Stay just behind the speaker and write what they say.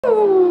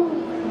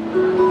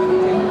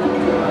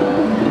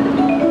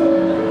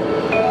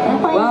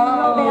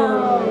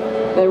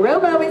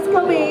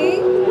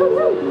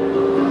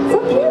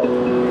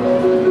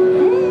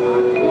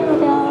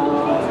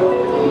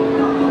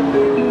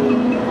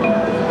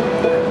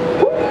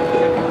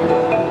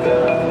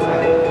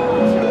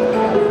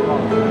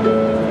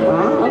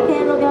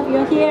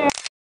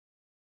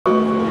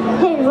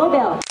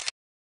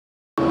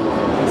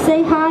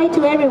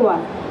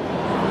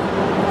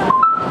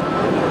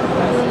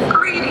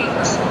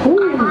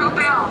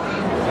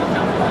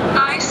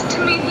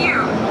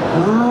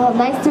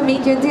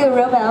meet you too,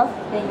 Robelf.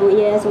 Thank you.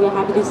 Yes, we're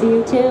happy to see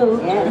you too.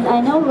 Yes. And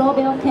I know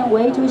Robelf can't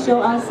wait to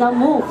show us some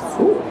moves.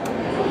 Ooh.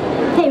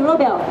 Hey,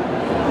 Robelf.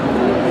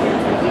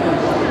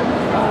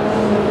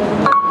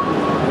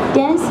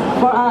 Dance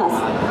for us.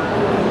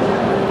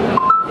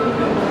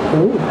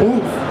 Ooh,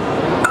 dance.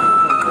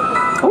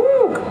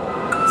 Ooh,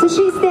 so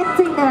she's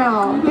dancing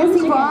now,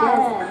 dancing for us.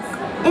 Dance.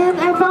 And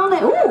I found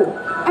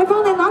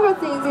another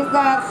thing is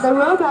that the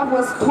Robelf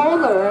was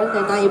taller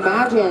than I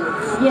imagined.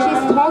 Yeah.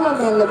 She's taller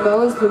than the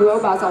most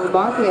robots on the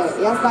market.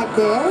 Yes, like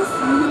this.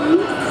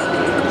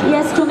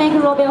 Yes, to make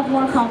Robelf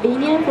more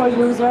convenient for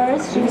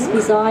users, she's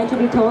designed to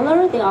be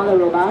taller than other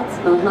robots.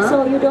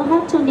 So you don't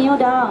have to kneel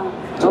down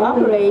to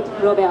operate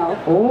Robelf.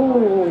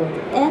 Oh.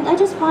 And I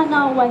just find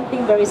out one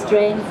thing very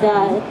strange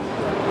that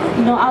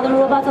other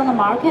robots on the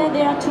market,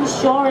 they are too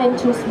short and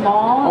too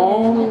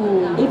small.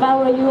 And if I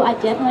were you, I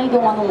definitely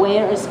don't want to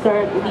wear a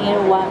skirt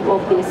near one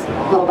of these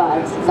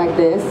robots. Like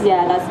this?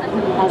 Yeah,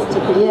 that's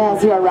too pretty.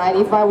 Yes, you are right.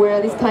 If I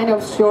wear this kind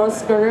of short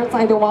skirts,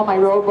 I don't want my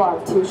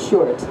robot too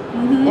short.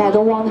 Yeah, I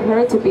don't want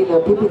her to be the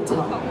peeping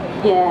Tom.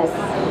 Yes.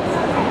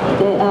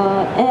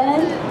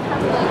 And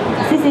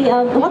Sissy,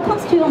 what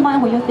comes to your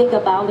mind when you think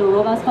about the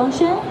robot's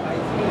function?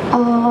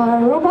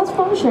 Robot's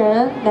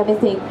function, let me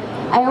think.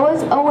 I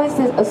always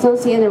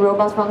associate the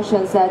robot's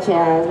functions such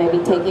as maybe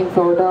taking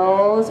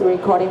photos,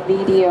 recording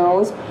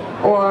videos,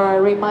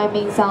 or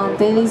reminding some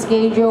daily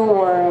schedule,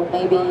 or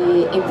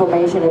maybe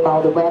information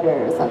about the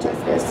weather, such as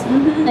this.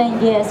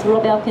 And yes,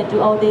 Robelf can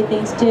do all these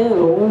things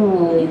too.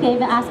 You can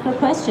even ask her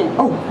questions.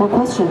 Oh, more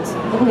questions.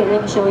 Okay,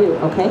 let me show you.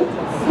 Okay.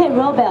 Hey,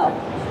 Robelf.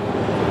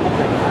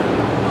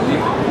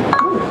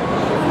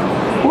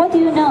 What do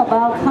you know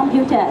about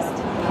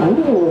COMPUTEX?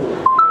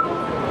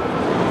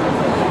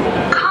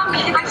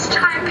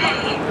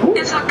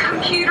 Is a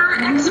computer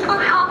expo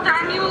held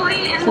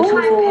annually in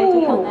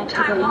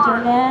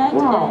Taiwan.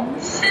 Wow.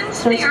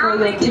 Since the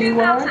early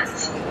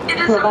 2000s, it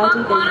is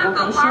among one of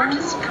the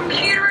largest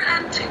computer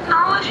and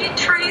technology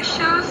trade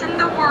shows in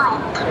the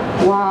world.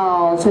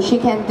 Wow, so she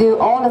can do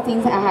all the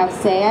things I have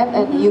said,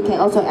 and you can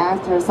also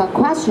ask her some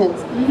questions,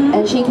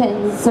 and she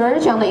can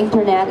search on the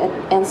internet and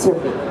answer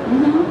me.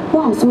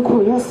 Wow, so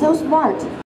cool, you're so smart.